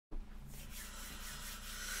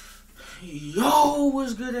Yo,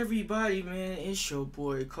 what's good, everybody, man? It's your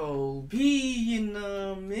boy Kobe in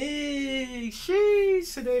the mix.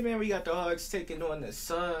 Sheesh. Today, man, we got the Hawks taking on the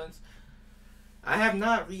Suns. I have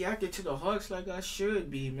not reacted to the Hawks like I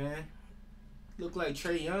should be, man. Look like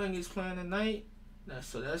Trae Young is playing tonight.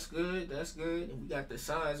 So that's good. That's good. And we got the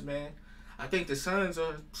Suns, man. I think the Suns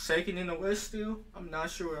are second in the West still. I'm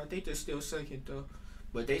not sure. I think they're still second, though.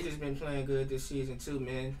 But they just been playing good this season, too,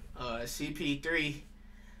 man. CP3.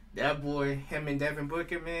 That boy, him and Devin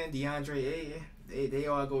Booker, man, DeAndre Ayton, they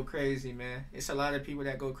all go crazy, man. It's a lot of people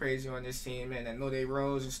that go crazy on this team, man, that know they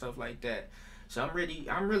roles and stuff like that. So I'm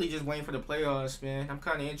really just waiting for the playoffs, man. I'm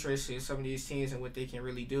kind of interested in some of these teams and what they can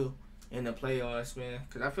really do in the playoffs, man.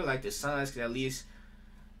 Because I feel like the Suns could at least,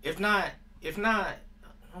 if not, I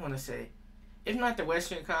want to say, if not the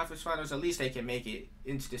Western Conference Finals, at least they can make it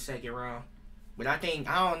into the second round. But I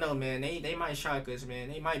don't know, man. They might shock us, man.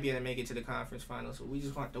 They might be able to make it to the conference finals. So we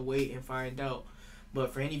just want to wait and find out.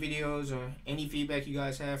 But for any videos or any feedback you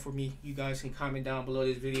guys have for me, you guys can comment down below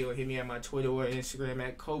this video or hit me at my Twitter or Instagram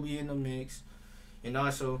at Kobe in the Mix. And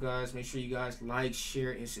also, guys, make sure you guys like,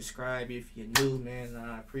 share, and subscribe if you're new, man.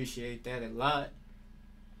 I appreciate that a lot.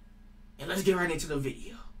 And let's get right into the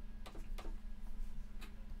video.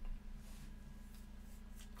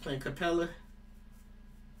 Clint Capella.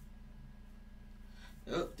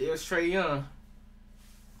 Oh, there's Trae Young.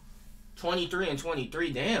 23 and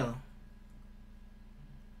 23, damn.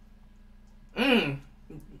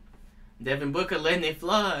 Devin Booker letting it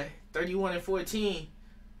fly. 31 and 14.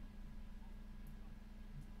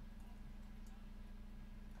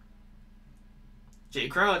 Jay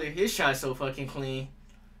Crowder, his shot so fucking clean.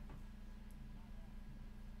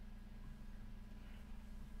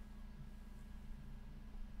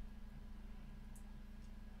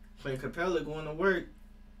 Clint Capella going to work.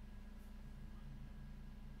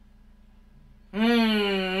 A-N-1.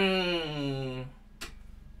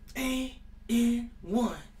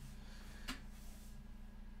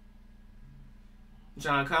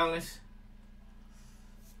 John Collins.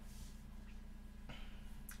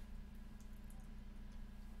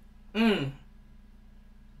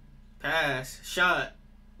 Pass. Shot.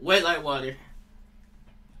 Wet like water.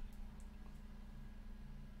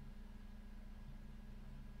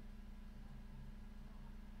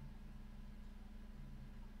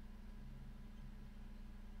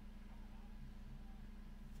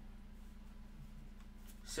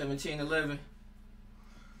 Seventeen 11.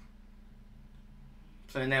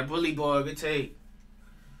 Playing that bully ball, good take.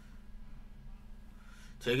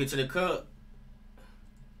 Take it to the cup.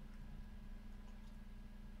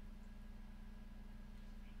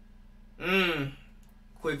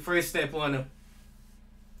 Quick first step on him.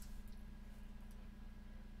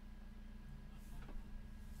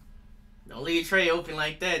 Don't leave Trae open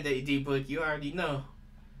like that, D-Book. You already know.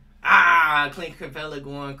 Clint Capella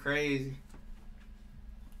going crazy.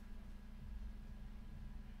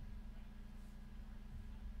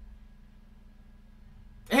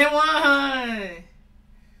 And one!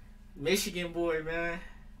 Michigan boy, man.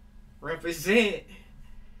 Represent.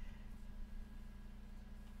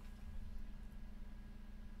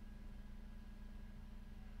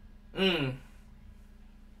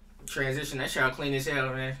 Transition. That shot clean as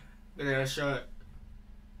hell, man. Look at that shot.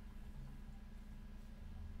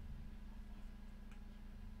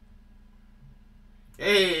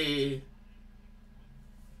 Hey.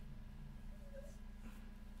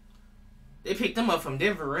 They picked him up from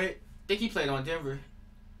Denver, right? I think he played on Denver.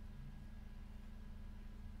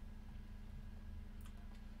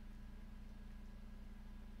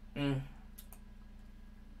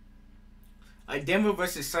 A Denver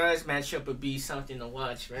versus Suns matchup would be something to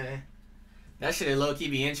watch, man. That should low-key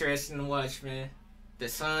be interesting to watch, man. The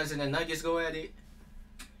Suns and the Nuggets go at it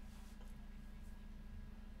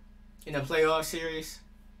in the playoff series.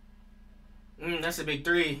 That's a big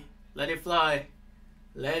three. Let it fly.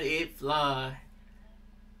 Let it fly.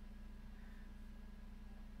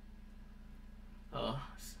 Oh,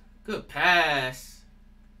 good pass.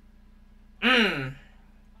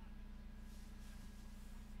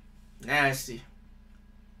 Nasty.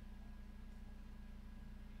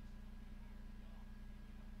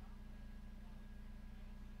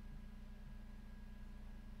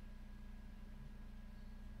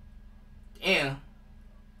 Damn.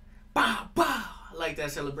 Bow, bow. I like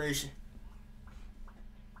that celebration.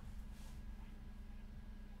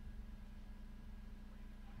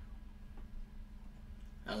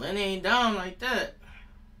 Atlanta ain't down like that.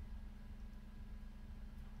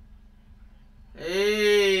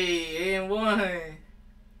 Hey, and one.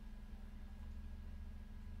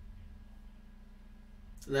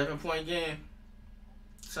 11-point game.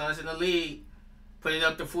 Suns in the lead. Put it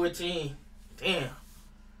up to 14. Damn.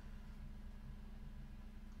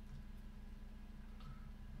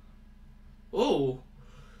 Ooh.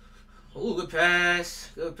 Ooh, good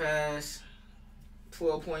pass. Good pass.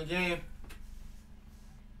 12-point game.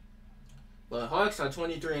 But Hawks are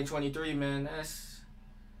 23-23, man.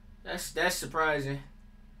 That's surprising.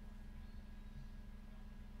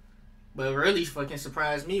 But really fucking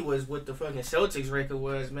surprised me was what the fucking Celtics record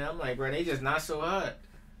was, man. I'm like, bro, they just not so hot.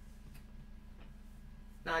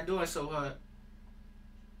 Not doing so hot.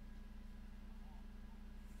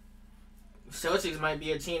 Celtics might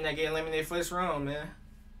be a team that get eliminated first round, man.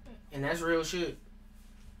 And that's real shit.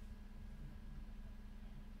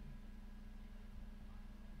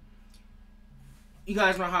 You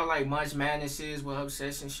guys know how like March Madness is with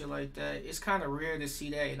upsets and shit like that. It's kind of rare to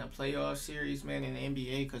see that in a playoff series, man, in the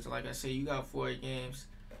NBA. Because like I said, you got 4 games.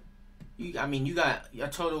 You got a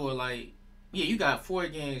total of like, yeah, you got 4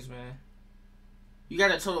 games, man. You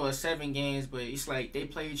got a total of 7 games, but it's like they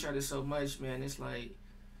play each other so much, man. It's like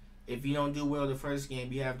if you don't do well the first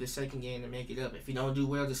game, you have the second game to make it up. If you don't do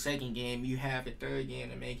well the second game, you have the third game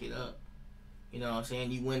to make it up. You know what I'm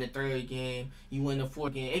saying? You win the third game, you win the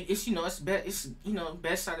fourth game. It's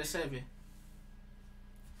best out of 7.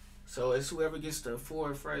 So it's whoever gets the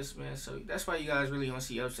 4 first, man. So that's why you guys really don't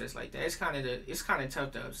see upsets like that. It's kind of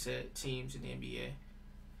tough to upset teams in the NBA.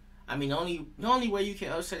 I mean, the only way you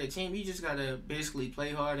can upset a team, you just gotta basically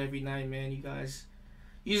play hard every night, man. You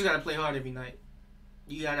just gotta play hard every night.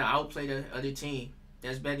 You gotta outplay the other team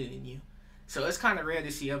that's better than you. So it's kind of rare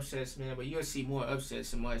to see upsets, man. But you'll see more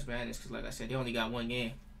upsets in March Madness because, like I said, they only got 1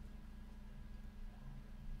 game.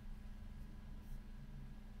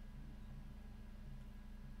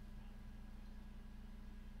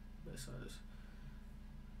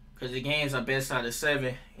 Because the games are best out of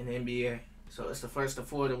 7 in the NBA. So it's the first of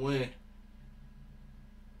 4 to win.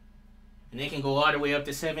 And they can go all the way up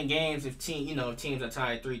to 7 games if teams are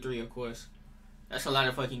tied 3-3, of course. That's a lot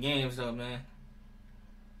of fucking games, though, man.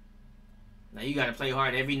 Now you gotta play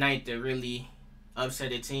hard every night to really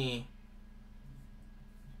upset a team.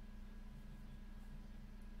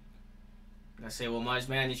 I say, well, March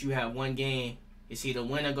Madness, you have 1 game. It's either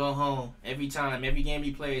win or go home. Every time, every game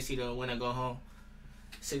you play, it's either win or go home.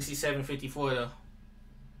 67-54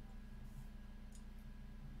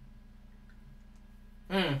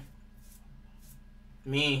 though.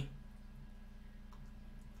 Me.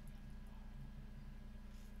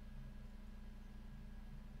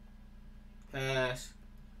 Pass.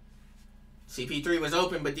 CP3 was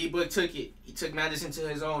open, but D-Book took it. He took matters into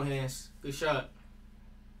his own hands. Good shot.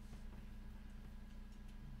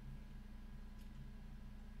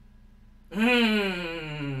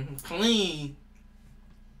 Clean.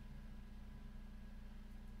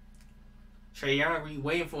 Trae Young, we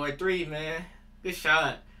waiting for a 3, man. Good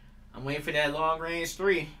shot. I'm waiting for that long range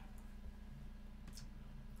 3.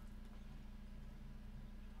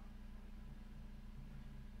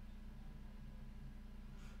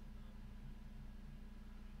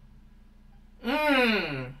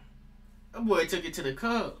 That boy took it to the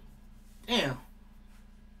cup. Damn.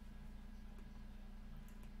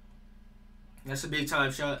 That's a big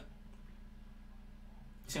time shot.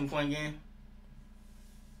 10-point game.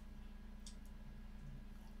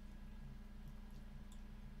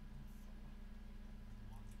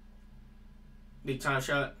 Big time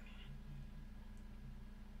shot.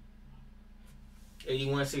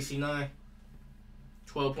 81-69.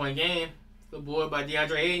 12-point game. Good board by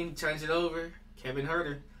DeAndre Ayton. Turns it over. Kevin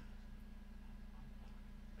Huerter.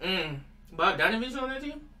 Bob Donovan's on that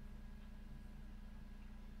team?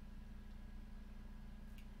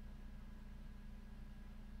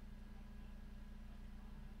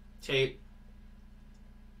 Tape.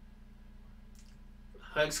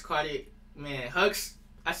 Hawks caught it. Man, Hawks.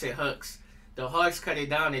 I said Hawks. The Hawks cut it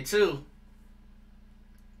down to 2.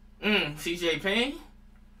 CJ Payne.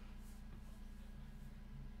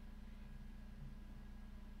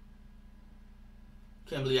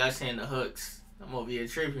 Can't believe I saying the Hawks. I'm over here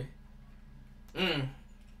tripping.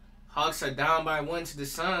 Hawks are down by 1 to the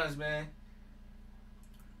Suns, man.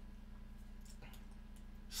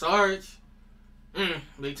 Sarge.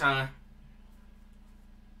 Big time.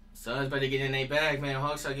 Suns better get in their bag, man.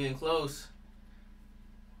 Hawks are getting close.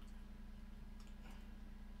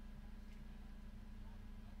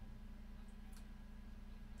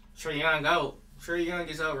 Trae Young out. Trae Young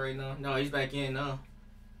is out right now. No, he's back in now.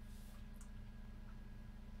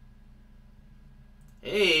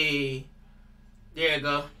 Hey. There you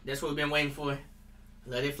go. That's what we've been waiting for.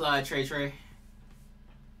 Let it fly, Trey.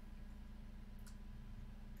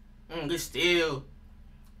 Good steal.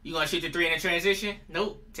 You gonna shoot the 3 in the transition?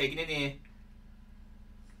 Nope. Taking it in.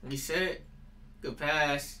 Reset. Good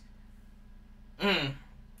pass.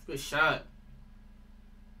 Good shot.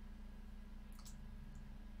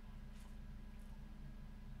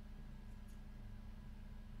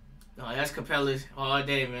 No, that's Capella's all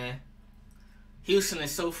day, man. Houston is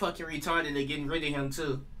so fucking retarded at getting rid of him,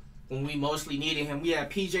 too. When we mostly needed him. We had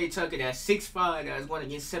P.J. Tucker, that 6'5", guys, going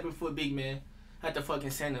against 7-foot big man at the fucking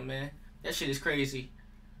center, man. That shit is crazy.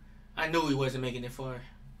 I knew he wasn't making it far.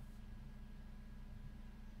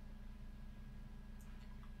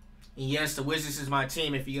 And yes, the Wizards is my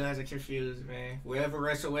team if you guys are confused, man. Wherever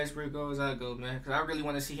Russell Westbrook goes, I go, man. Because I really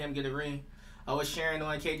want to see him get a ring. I was sharing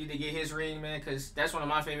on KD to get his ring, man, because that's one of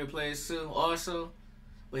my favorite players, too, also.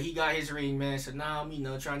 But he got his ring, man. So now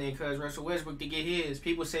I'm, trying to encourage Russell Westbrook to get his.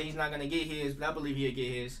 People say he's not going to get his, but I believe he'll get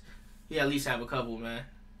his. He'll at least have a couple, man.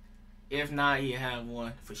 If not, he'll have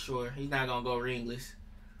one, for sure. He's not going to go ringless.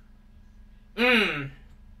 Good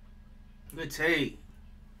take.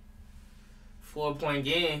 4-point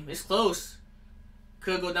game. It's close.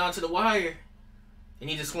 Could go down to the wire. They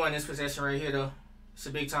need to score in this possession right here, though. It's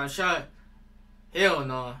a big-time shot. Hell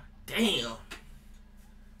no. Damn.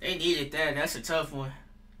 They needed that. That's a tough one.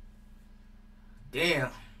 Damn.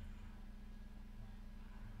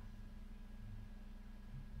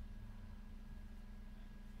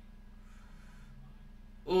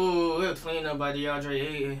 Ooh, good cleanup by DeAndre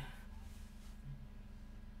Ayton.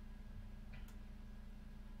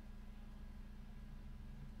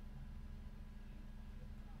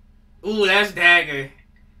 Ooh, that's dagger.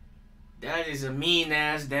 That is a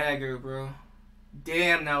mean-ass dagger, bro.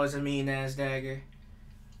 Damn, that was a mean-ass dagger.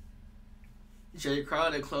 Jay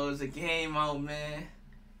Crowder closed the game out, man.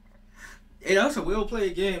 Hey, that was a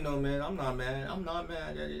well-played game, though, man. I'm not mad. I'm not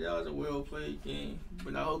mad at it. That was a well-played game.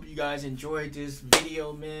 But I hope you guys enjoyed this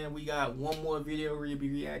video, man. We got one more video we'll be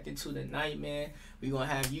reacting to tonight, man. We're going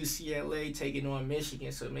to have UCLA taking on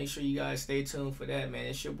Michigan, so make sure you guys stay tuned for that, man.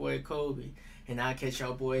 It's your boy, Kobe. And I'll catch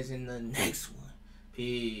y'all boys in the next one.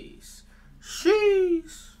 Peace.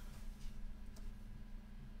 Sheesh.